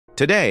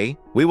Today,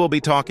 we will be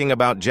talking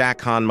about Jack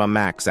Hanma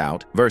Max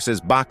Out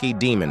versus Baki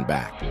Demon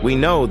Back. We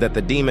know that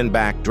the Demon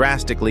Back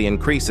drastically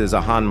increases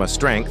a Hanma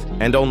strength,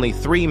 and only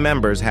 3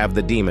 members have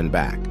the Demon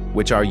Back,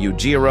 which are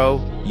Yujiro,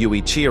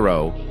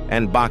 Yuichiro,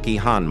 and Baki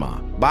Hanma.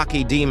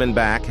 Baki Demon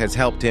Back has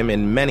helped him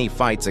in many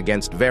fights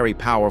against very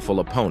powerful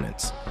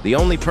opponents. The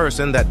only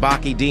person that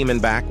Baki Demon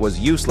Back was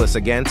useless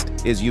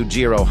against is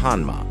Yujiro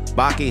Hanma.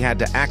 Baki had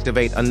to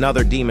activate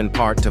another demon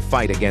part to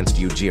fight against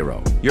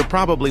Yujiro. You're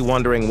probably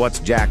wondering what's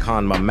Jack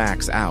Hanma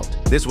Max Out.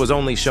 This was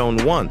only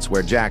shown once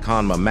where Jack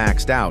Hanma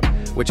maxed out,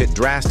 which it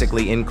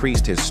drastically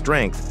increased his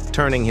strength,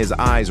 turning his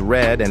eyes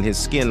red and his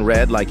skin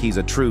red like he's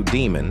a true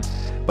demon.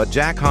 But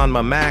Jack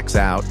Hanma Max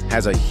Out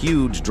has a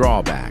huge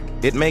drawback.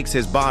 It makes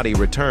his body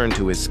return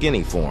to his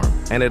skinny form,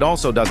 and it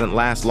also doesn't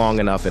last long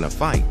enough in a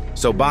fight.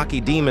 So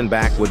Baki Demon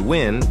Back would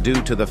win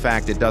due to the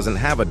fact it doesn't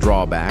have a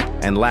drawback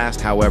and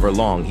last however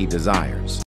long he desires.